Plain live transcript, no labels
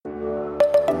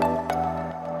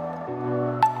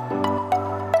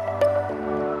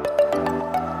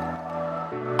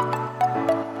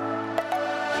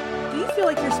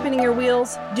spinning your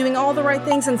wheels, doing all the right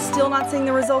things and still not seeing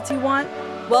the results you want?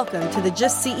 Welcome to the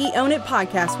Just CE Own It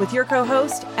podcast with your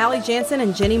co-hosts, Allie Jansen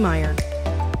and Jenny Meyer.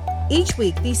 Each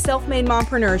week, these self-made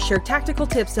mompreneurs share tactical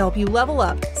tips to help you level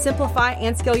up, simplify,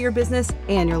 and scale your business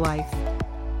and your life.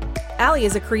 Allie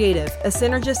is a creative, a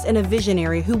synergist, and a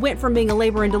visionary who went from being a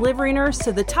labor and delivery nurse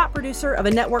to the top producer of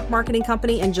a network marketing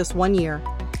company in just 1 year.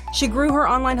 She grew her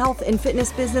online health and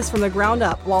fitness business from the ground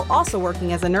up while also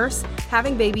working as a nurse,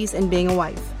 having babies, and being a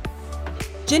wife.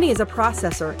 Jenny is a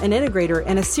processor, an integrator,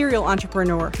 and a serial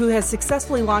entrepreneur who has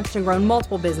successfully launched and grown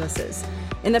multiple businesses.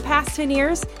 In the past 10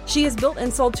 years, she has built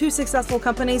and sold 2 successful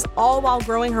companies, all while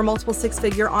growing her multiple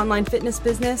 6-figure online fitness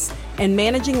business and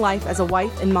managing life as a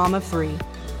wife and mom of 3.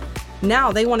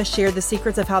 Now they want to share the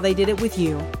secrets of how they did it with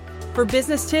you. For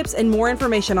business tips and more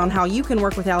information on how you can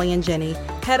work with Allie and Jenny,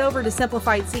 head over to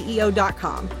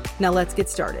SimplifiedCEO.com. Now let's get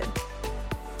started.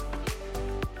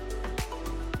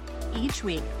 Each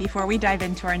week, before we dive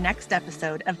into our next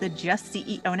episode of the Just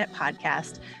CE Own It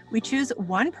podcast, we choose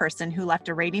one person who left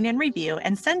a rating and review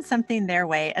and send something their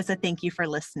way as a thank you for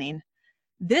listening.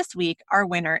 This week, our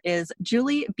winner is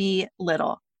Julie B.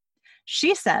 Little.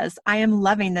 She says, I am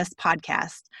loving this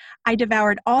podcast. I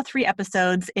devoured all 3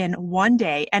 episodes in 1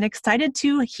 day and excited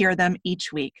to hear them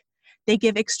each week. They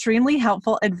give extremely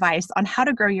helpful advice on how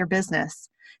to grow your business,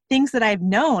 things that I've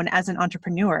known as an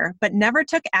entrepreneur, but never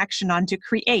took action on to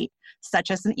create,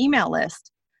 such as an email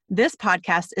list. This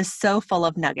podcast is so full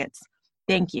of nuggets.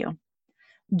 Thank you.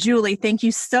 Julie, thank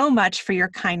you so much for your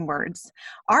kind words.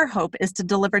 Our hope is to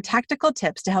deliver tactical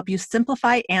tips to help you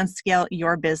simplify and scale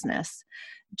your business.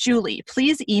 Julie,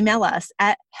 please email us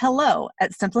at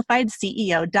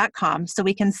hello@simplifiedceo.com so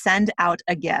we can send out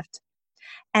a gift.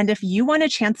 And if you want a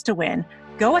chance to win,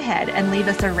 go ahead and leave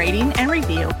us a rating and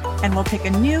review, and we'll pick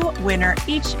a new winner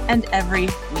each and every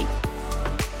week.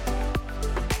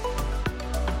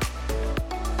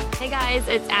 Hey guys,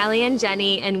 it's Allie and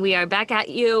Jenny, and we are back at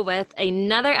you with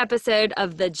another episode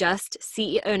of the Just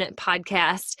CE Own It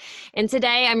podcast. And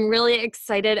today I'm really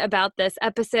excited about this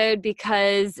episode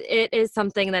because it is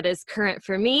something that is current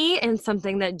for me and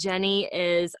something that Jenny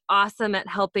is awesome at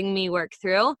helping me work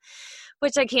through,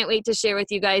 which I can't wait to share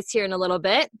with you guys here in a little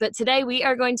bit. But today we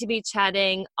are going to be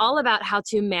chatting all about how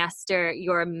to master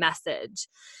your message.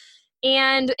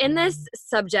 And in this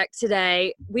subject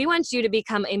today, we want you to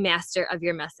become a master of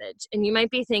your message. And you might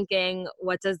be thinking,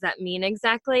 what does that mean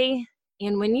exactly?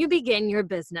 And when you begin your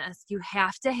business, you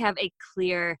have to have a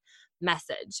clear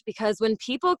message, because when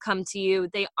people come to you,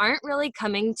 they aren't really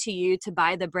coming to you to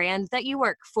buy the brand that you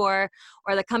work for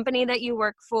or the company that you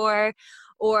work for,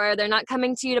 or they're not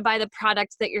coming to you to buy the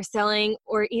product that you're selling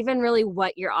or even really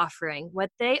what you're offering. What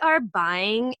they are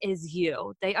buying is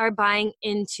you. They are buying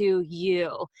into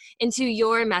you, into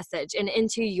your message and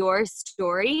into your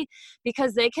story,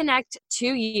 because they connect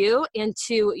to you and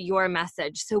to your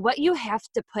message. So what you have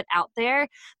to put out there,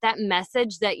 that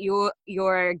message that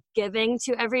you're giving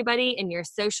to everybody in your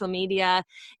social media,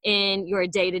 in your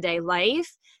day-to-day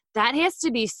life, that has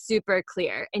to be super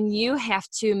clear, and you have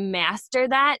to master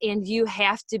that, and you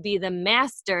have to be the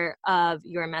master of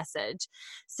your message.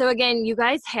 So again, you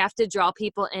guys have to draw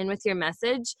people in with your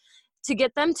message to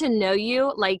get them to know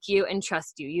you, like you, and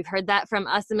trust you. You've heard that from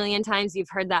us a million times. You've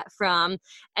heard that from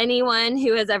anyone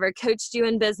who has ever coached you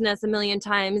in business a million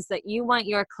times, that you want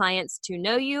your clients to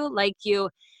know you, like you,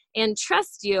 and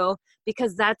trust you,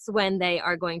 because that's when they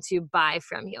are going to buy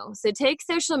from you. So take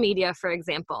social media, for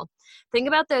example. Think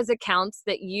about those accounts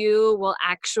that you will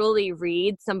actually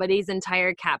read somebody's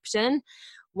entire caption.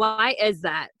 Why is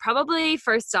that? Probably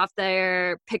first off,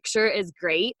 their picture is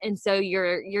great. And so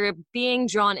you're being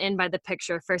drawn in by the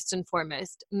picture first and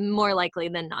foremost, more likely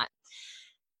than not.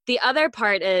 The other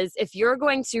part is, if you're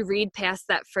going to read past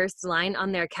that first line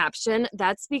on their caption,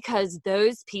 that's because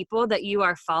those people that you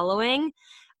are following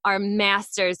are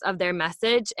masters of their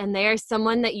message, and they are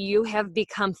someone that you have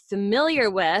become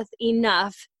familiar with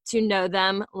enough to know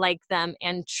them, like them,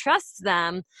 and trust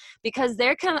them, because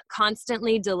they're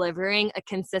constantly delivering a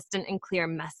consistent and clear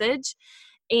message.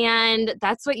 And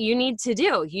that's what you need to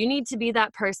do. You need to be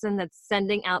that person that's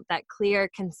sending out that clear,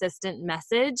 consistent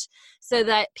message so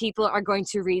that people are going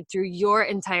to read through your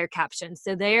entire caption.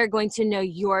 So they are going to know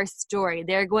your story.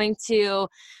 They're going to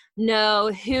know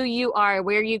who you are,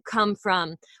 where you come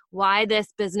from, why this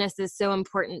business is so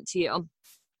important to you.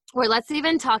 Or let's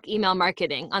even talk email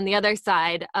marketing on the other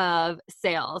side of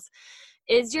sales.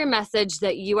 Is your message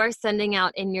that you are sending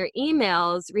out in your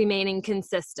emails remaining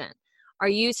consistent? Are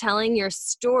you telling your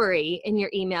story in your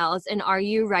emails, and are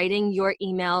you writing your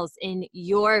emails in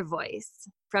your voice?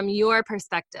 from your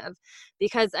perspective.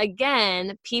 Because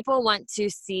again, people want to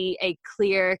see a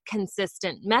clear,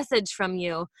 consistent message from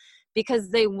you because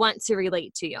they want to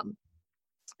relate to you.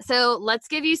 So let's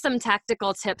give you some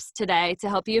tactical tips today to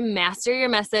help you master your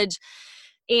message.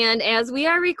 And as we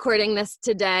are recording this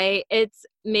today, it's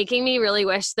making me really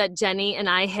wish that Jenny and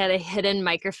I had a hidden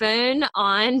microphone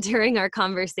on during our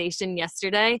conversation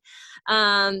yesterday,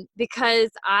 because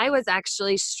I was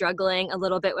actually struggling a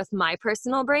little bit with my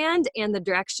personal brand and the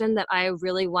direction that I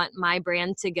really want my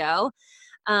brand to go.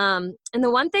 And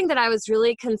the one thing that I was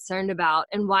really concerned about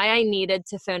and why I needed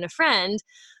to phone a friend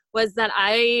was that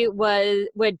I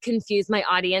would confuse my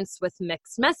audience with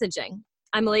mixed messaging.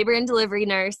 I'm a labor and delivery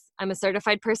nurse. I'm a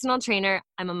certified personal trainer.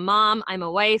 I'm a mom. I'm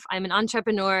a wife. I'm an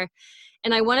entrepreneur.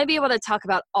 And I want to be able to talk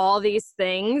about all these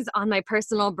things on my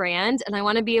personal brand. And I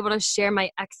want to be able to share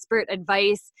my expert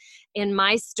advice in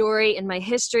my story, in my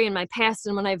history, in my past,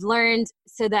 and what I've learned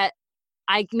so that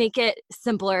I make it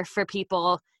simpler for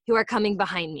people who are coming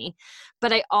behind me.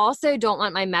 But I also don't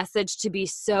want my message to be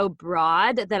so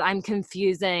broad that I'm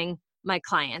confusing my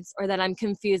clients or that I'm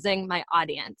confusing my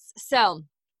audience. So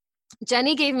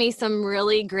Jenny gave me some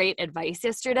really great advice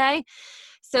yesterday.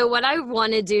 So what I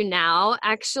want to do now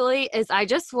actually is I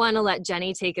just want to let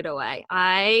Jenny take it away.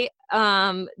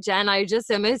 Jen, I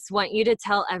just almost want you to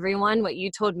tell everyone what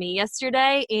you told me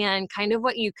yesterday and kind of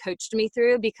what you coached me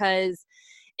through, because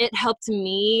it helped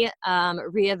me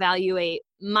reevaluate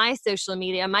my social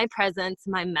media, my presence,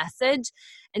 my message.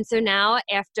 And so now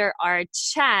after our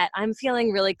chat, I'm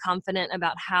feeling really confident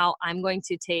about how I'm going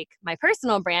to take my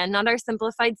personal brand, not our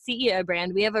simplified CEO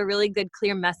brand. We have a really good,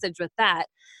 clear message with that,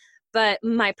 but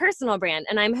my personal brand.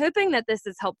 And I'm hoping that this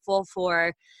is helpful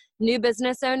for new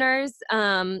business owners,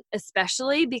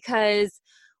 especially because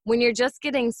when you're just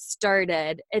getting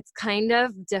started, it's kind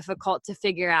of difficult to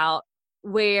figure out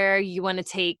where you want to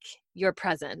take your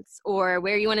presence or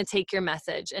where you want to take your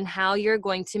message and how you're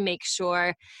going to make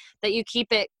sure that you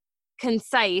keep it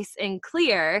concise and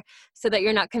clear so that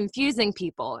you're not confusing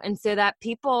people and so that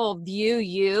people view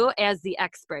you as the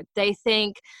expert. They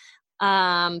think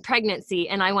pregnancy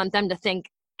and I want them to think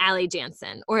Allie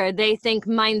Jansen, or they think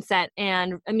mindset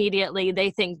and immediately they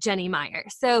think Jenny Meyer.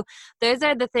 So those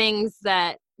are the things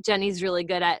that Jenny's really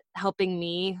good at helping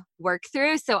me work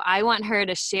through. So I want her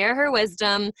to share her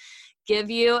wisdom, give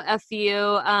you a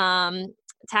few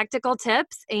tactical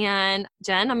tips. And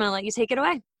Jen, I'm going to let you take it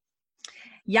away.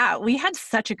 Yeah, we had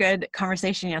such a good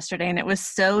conversation yesterday, and it was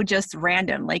so just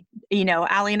random. Like,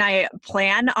 Allie and I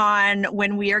plan on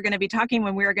when we are going to be talking,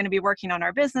 when we are going to be working on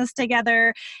our business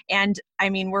together. And I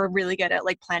mean, we're really good at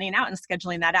planning out and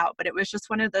scheduling that out. But it was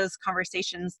just one of those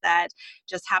conversations that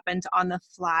just happened on the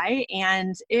fly.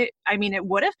 And it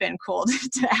would have been cool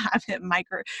to have it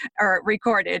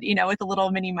recorded, with a little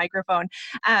mini microphone.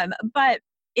 But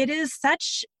it is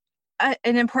such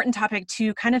an important topic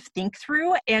to kind of think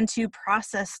through and to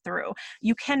process through.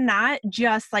 You cannot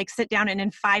just sit down and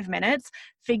in 5 minutes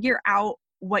figure out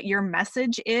what your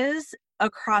message is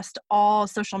across all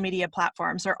social media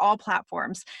platforms or all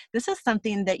platforms. This is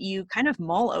something that you kind of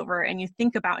mull over and you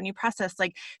think about and you process.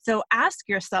 So ask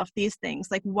yourself these things,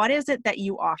 what is it that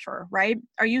you offer, right?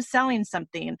 Are you selling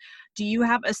something? Do you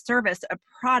have a service, a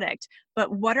product?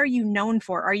 But what are you known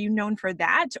for? Are you known for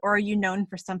that, or are you known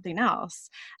for something else?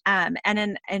 And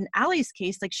in Allie's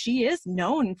case, she is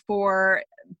known for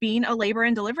being a labor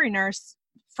and delivery nurse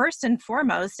first and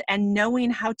foremost, and knowing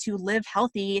how to live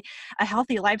a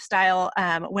healthy lifestyle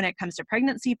when it comes to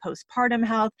pregnancy, postpartum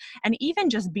health, and even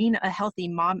just being a healthy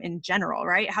mom in general,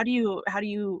 right? How do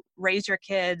you raise your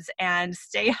kids and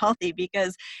stay healthy?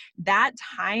 Because that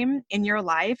time in your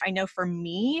life, I know for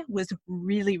me, was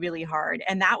really, really hard.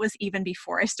 And that was even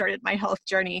before I started my health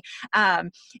journey.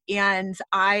 And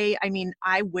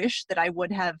I wish that I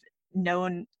would have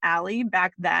known Allie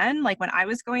back then, when I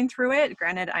was going through it.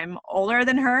 Granted, I'm older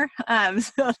than her,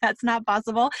 so that's not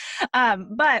possible.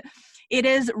 But it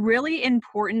is really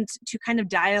important to kind of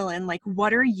dial in,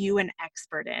 what are you an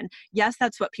expert in? Yes,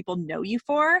 that's what people know you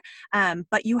for,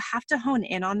 but you have to hone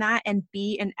in on that and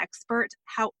be an expert.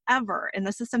 However, and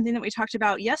this is something that we talked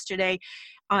about yesterday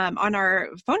on our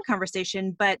phone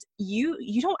conversation, but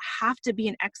you don't have to be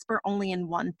an expert only in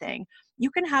one thing. You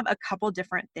can have a couple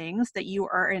different things that you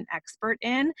are an expert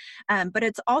in, but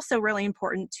it's also really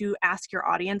important to ask your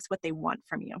audience what they want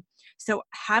from you. So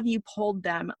have you polled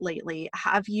them lately?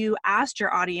 Have you asked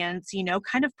your audience,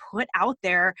 kind of put out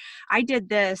there? I did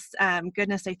this, I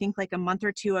think a month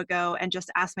or two ago, and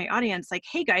just asked my audience,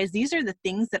 hey guys, these are the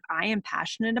things that I am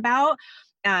passionate about.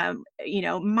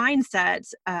 Mindset,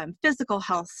 physical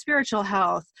health, spiritual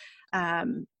health,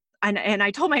 and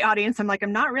I told my audience, I'm like,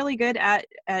 I'm not really good at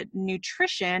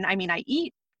nutrition. I mean, I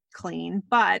eat clean,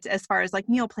 but as far as like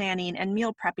meal planning and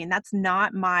meal prepping, that's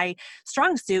not my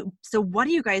strong suit. So what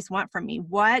do you guys want from me?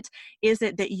 What is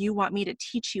it that you want me to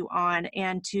teach you on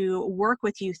and to work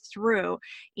with you through?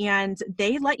 And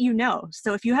they let you know.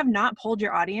 So if you have not polled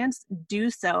your audience, do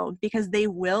so, because they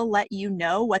will let you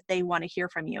know what they want to hear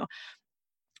from you.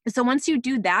 So once you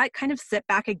do that, kind of sit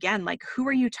back again, like, who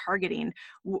are you targeting?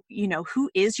 Who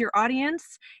is your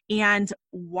audience, and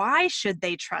why should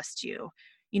they trust you?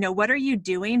 What are you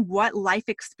doing? What life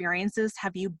experiences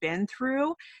have you been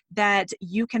through that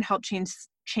you can help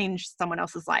change someone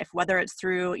else's life, whether it's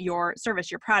through your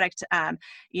service, your product,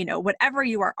 whatever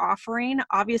you are offering.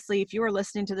 Obviously, if you are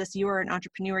listening to this, you are an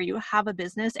entrepreneur, you have a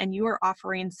business, and you are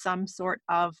offering some sort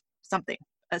of something,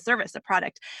 a service, a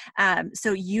product.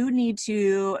 So you need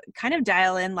to kind of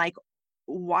dial in, like,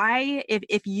 why,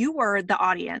 if you were the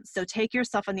audience, so take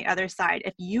yourself on the other side,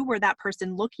 if you were that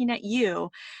person looking at you,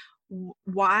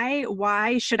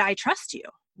 why should I trust you?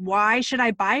 Why should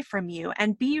I buy from you?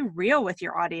 And be real with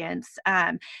your audience.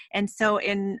 And so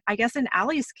I guess in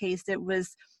Allie's case, it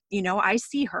was, I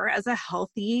see her as a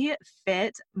healthy,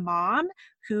 fit mom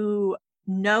who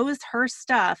knows her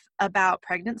stuff about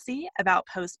pregnancy, about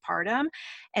postpartum.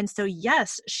 And so,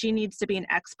 yes, she needs to be an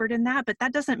expert in that, but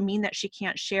that doesn't mean that she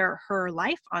can't share her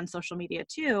life on social media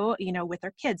too, with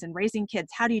her kids and raising kids.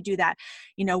 How do you do that?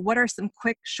 What are some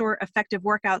quick, short, effective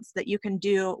workouts that you can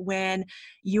do when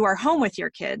you are home with your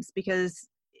kids? Because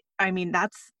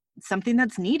that's something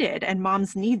that's needed, and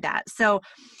moms need that. So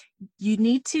you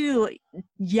need to,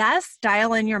 yes,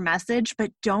 dial in your message,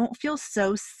 but don't feel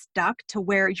so stuck to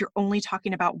where you're only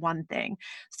talking about one thing.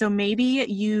 So maybe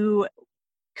you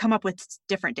come up with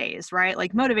different days, right?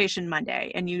 Like Motivation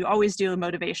Monday, and you always do a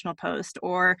motivational post,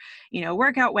 or,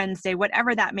 Workout Wednesday,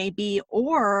 whatever that may be.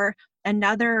 Or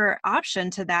another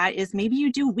option to that is maybe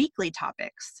you do weekly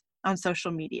topics on social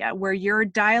media where you're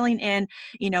dialing in,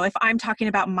 if I'm talking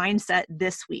about mindset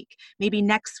this week, maybe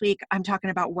next week I'm talking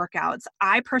about workouts.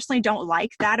 I personally don't like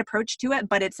that approach to it,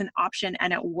 but it's an option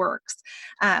and it works.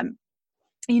 I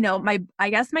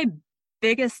guess my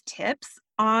biggest tips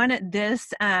on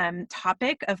this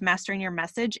topic of mastering your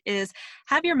message is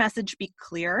have your message be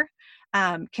clear,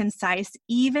 concise,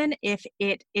 even if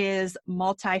it is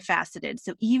multifaceted.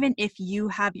 So even if you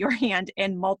have your hand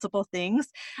in multiple things,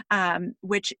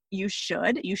 which you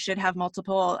should have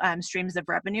multiple streams of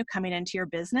revenue coming into your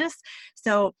business.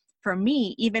 So for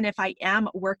me, even if I am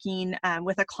working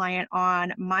with a client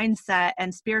on mindset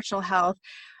and spiritual health,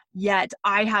 yet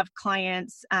I have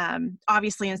clients,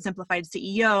 obviously in Simplified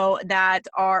CEO, that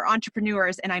are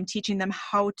entrepreneurs, and I'm teaching them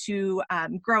how to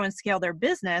grow and scale their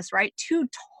business, right? Two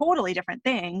totally different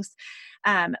things.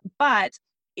 But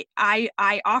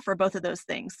I offer both of those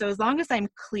things. So as long as I'm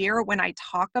clear when I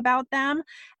talk about them,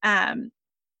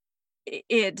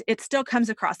 it still comes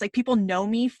across. Like, people know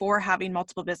me for having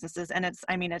multiple businesses, and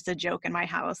it's a joke in my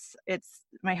house. It's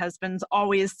my husband's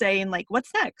always saying, like,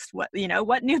 what's next? What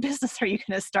new business are you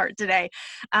going to start today?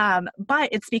 But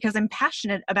it's because I'm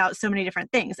passionate about so many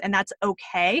different things, and that's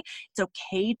okay. It's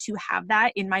okay to have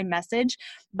that in my message.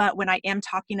 But when I am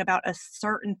talking about a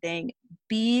certain thing,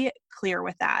 be clear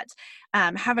with that.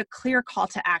 Have a clear call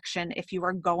to action if you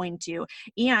are going to.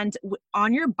 And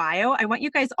on your bio, I want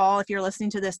you guys all, if you're listening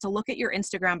to this, to look at your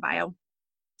Instagram bio.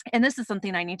 And this is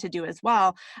something I need to do as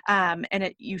well.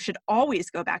 You should always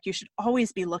go back. You should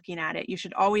always be looking at it. You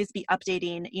should always be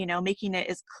updating, making it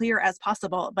as clear as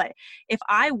possible. But if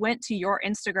I went to your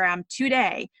Instagram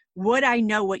today, would I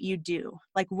know what you do?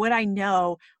 Like, would I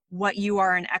know what you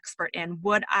are an expert in?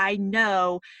 Would I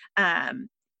know,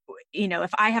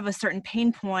 if I have a certain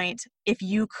pain point, if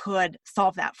you could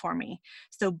solve that for me?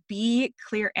 So be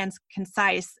clear and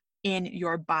concise in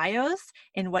your bios,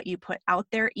 in what you put out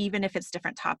there, even if it's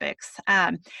different topics.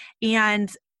 Another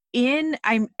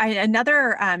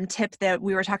tip that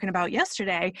we were talking about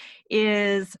yesterday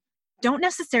is don't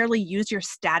necessarily use your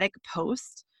static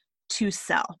post to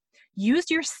sell.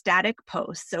 Use your static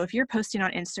posts. So if you're posting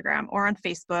on Instagram or on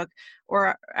Facebook,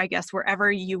 or I guess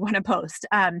wherever you want to post,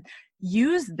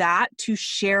 use that to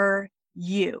share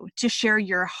you, to share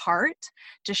your heart,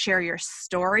 to share your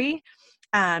story,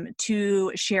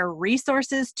 to share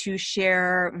resources, to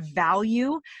share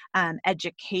value,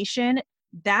 education.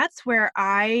 That's where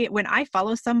when I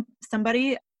follow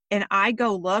somebody and I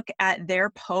go look at their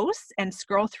posts and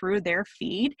scroll through their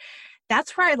feed,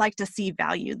 that's where I like to see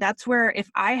value. That's where, if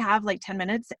I have like 10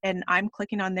 minutes and I'm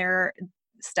clicking on their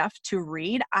stuff to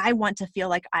read, I want to feel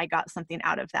like I got something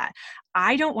out of that.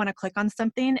 I don't want to click on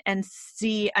something and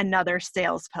see another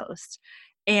sales post.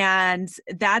 And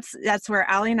that's where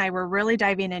Allie and I were really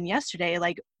diving in yesterday.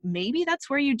 Like, maybe that's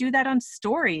where you do that on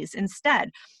stories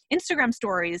instead. Instagram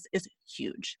stories is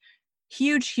huge.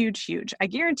 Huge, huge, huge. I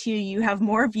guarantee you have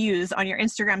more views on your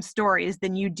Instagram stories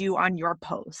than you do on your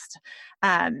post.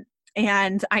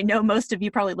 And I know most of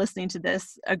you probably listening to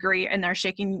this agree, and they're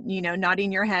shaking,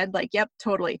 nodding your head like, yep,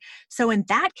 totally. So in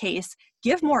that case,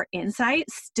 give more insight,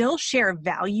 still share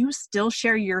value, still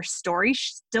share your story,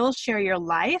 still share your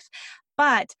life.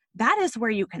 But that is where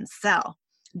you can sell.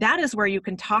 That is where you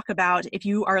can talk about if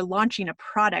you are launching a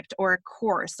product or a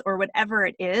course or whatever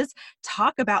it is,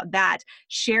 talk about that.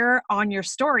 Share on your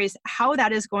stories how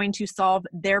that is going to solve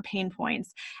their pain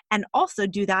points, and also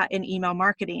do that in email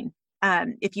marketing.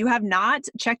 If you have not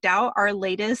checked out our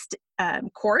latest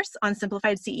course on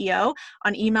Simplified CEO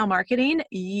on email marketing,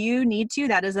 you need to.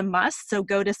 That is a must. So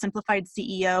go to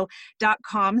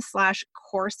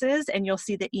simplifiedceo.com/courses and you'll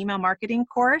see the email marketing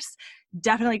course.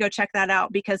 Definitely go check that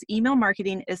out, because email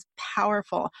marketing is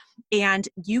powerful, and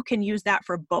you can use that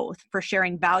for both, for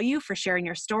sharing value, for sharing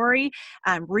your story,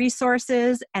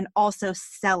 resources, and also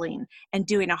selling and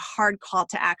doing a hard call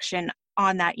to action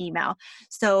on that email.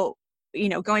 So,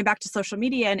 going back to social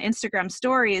media and Instagram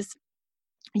stories,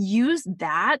 use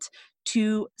that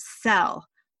to sell,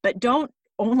 but don't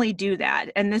only do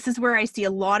that. And this is where I see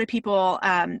a lot of people,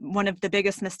 one of the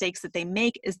biggest mistakes that they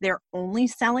make is they're only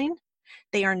selling.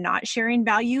 They are not sharing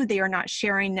value. They are not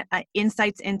sharing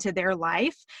insights into their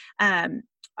life. And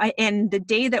the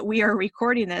day that we are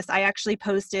recording this, I actually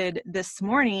posted this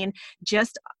morning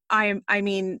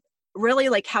really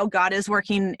like how God is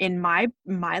working in my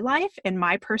life and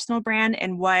my personal brand,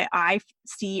 and what I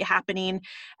see happening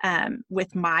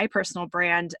with my personal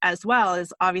brand, as well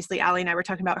as obviously Allie and I were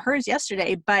talking about hers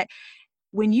yesterday. But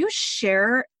when you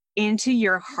share into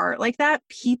your heart like that,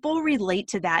 people relate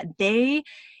to that.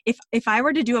 If I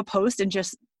were to do a post and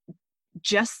just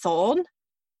sold,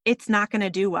 it's not going to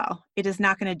do well. It is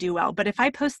not going to do well. But if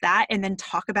I post that and then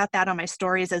talk about that on my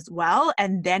stories as well,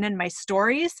 and then in my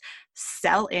stories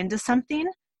sell into something,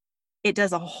 it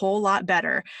does a whole lot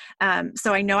better.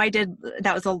 So I know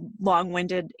that was a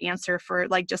long-winded answer for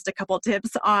like just a couple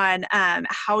tips on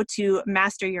how to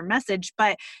master your message.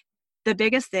 But the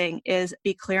biggest thing is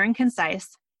be clear and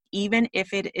concise, even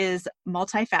if it is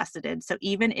multifaceted. So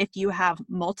even if you have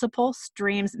multiple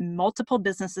streams, multiple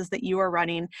businesses that you are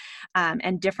running,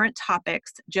 and different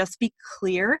topics, just be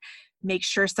clear. Make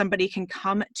sure somebody can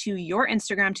come to your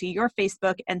Instagram, to your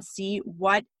Facebook, and see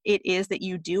what it is that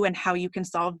you do and how you can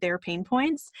solve their pain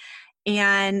points.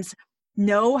 And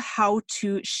know how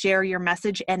to share your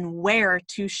message and where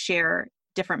to share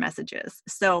different messages.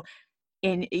 So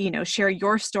share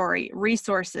your story,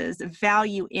 resources,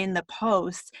 value in the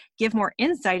post, give more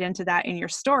insight into that in your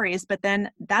stories, but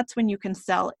then that's when you can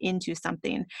sell into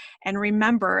something. And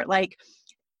remember,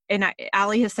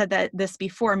 Allie has said this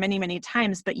before many, many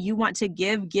times, but you want to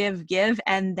give,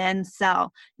 and then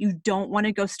sell. You don't want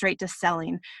to go straight to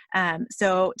selling.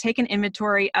 So take an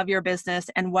inventory of your business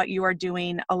and what you are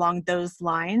doing along those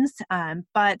lines.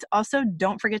 But also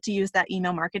don't forget to use that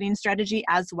email marketing strategy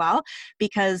as well,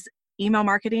 because email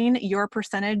marketing, your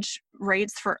percentage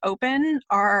rates for opens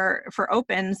to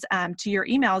your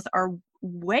emails are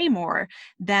way more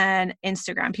than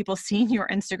Instagram. People seeing your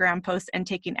Instagram posts and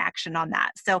taking action on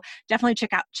that. So definitely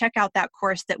check out that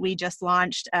course that we just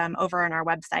launched over on our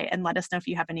website, and let us know if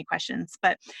you have any questions.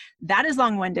 But that is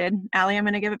long-winded. Allie, I'm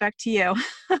going to give it back to you.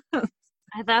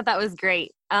 I thought that was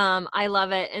great. I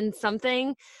love it. And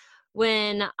something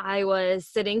when I was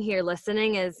sitting here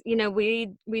listening is, we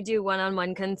do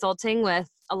one-on-one consulting with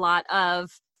a lot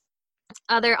of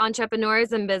other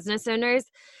entrepreneurs and business owners.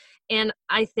 And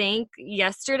I think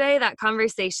yesterday, that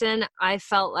conversation, I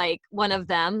felt like one of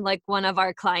them, like one of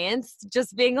our clients,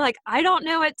 just being like, I don't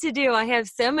know what to do. I have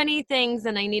so many things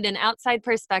and I need an outside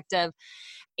perspective.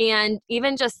 And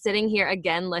even just sitting here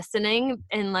again, listening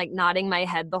and like nodding my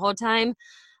head the whole time,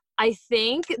 I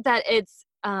think that it's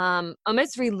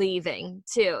almost relieving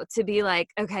too, to be like,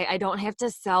 okay, I don't have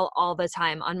to sell all the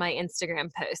time on my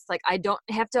Instagram posts. Like I don't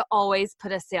have to always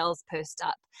put a sales post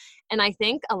up. And I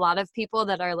think a lot of people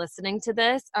that are listening to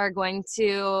this are going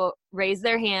to raise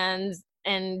their hands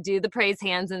and do the praise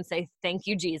hands and say, thank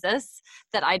you, Jesus,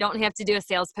 that I don't have to do a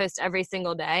sales post every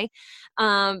single day.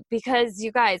 Because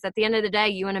you guys, at the end of the day,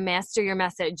 you want to master your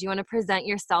message. You want to present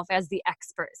yourself as the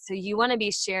expert. So you want to be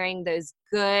sharing those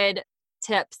good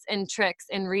tips and tricks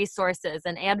and resources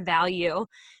and add value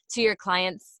to your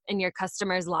clients and your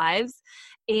customers' lives.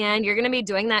 And you're going to be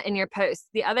doing that in your posts.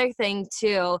 The other thing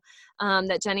too,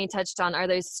 that Jenny touched on are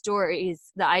those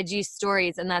stories, the IG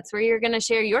stories. And that's where you're going to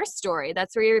share your story.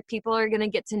 That's where your people are going to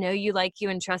get to know you, like you,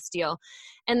 and trust you.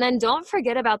 And then don't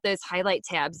forget about those highlight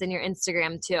tabs in your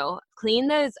Instagram too. Clean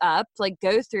those up, like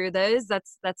go through those.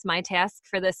 That's my task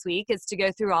for this week, is to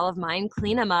go through all of mine,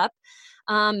 clean them up.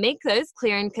 Make those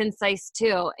clear and concise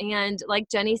too. And like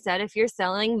Jenny said, if you're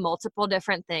selling multiple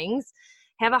different things,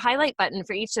 have a highlight button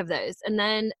for each of those. And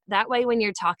then that way, when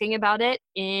you're talking about it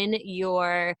in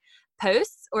your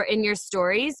posts or in your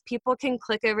stories, people can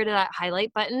click over to that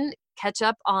highlight button, catch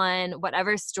up on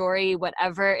whatever story,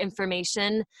 whatever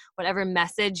information, whatever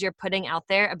message you're putting out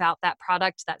there about that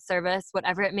product, that service,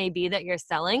 whatever it may be that you're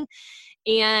selling.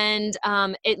 And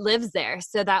it lives there.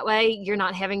 So that way you're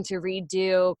not having to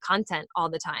redo content all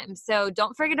the time. So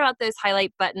don't forget about those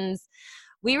highlight buttons.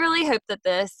 We really hope that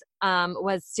this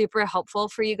was super helpful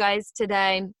for you guys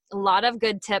today. A lot of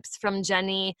good tips from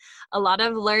Jenny, a lot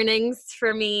of learnings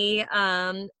for me.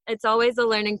 It's always a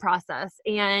learning process.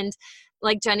 And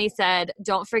like Jenny said,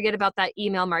 don't forget about that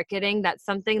email marketing. That's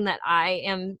something that I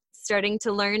am starting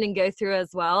to learn and go through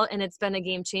as well. And it's been a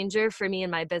game changer for me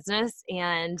and my business.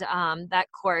 And that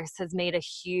course has made a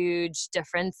huge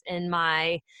difference in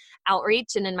my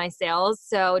outreach and in my sales.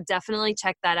 So definitely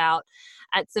check that out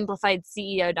at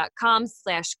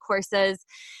simplifiedceo.com/courses.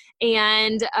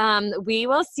 And we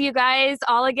will see you guys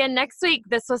all again next week.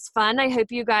 This was fun. I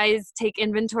hope you guys take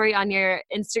inventory on your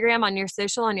Instagram, on your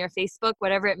social, on your Facebook,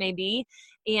 whatever it may be,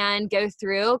 and go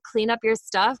through, clean up your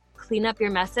stuff, clean up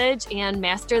your message, and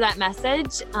master that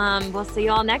message. We'll see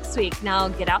you all next week. Now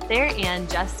get out there and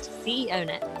just CEO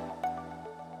it.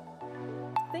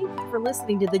 Thank you for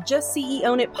listening to the Just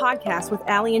CEO It podcast with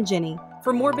Allie and Jenny.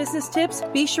 For more business tips,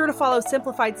 be sure to follow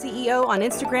Simplified CEO on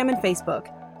Instagram and Facebook.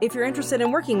 If you're interested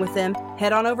in working with them,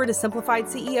 head on over to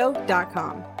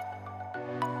simplifiedceo.com.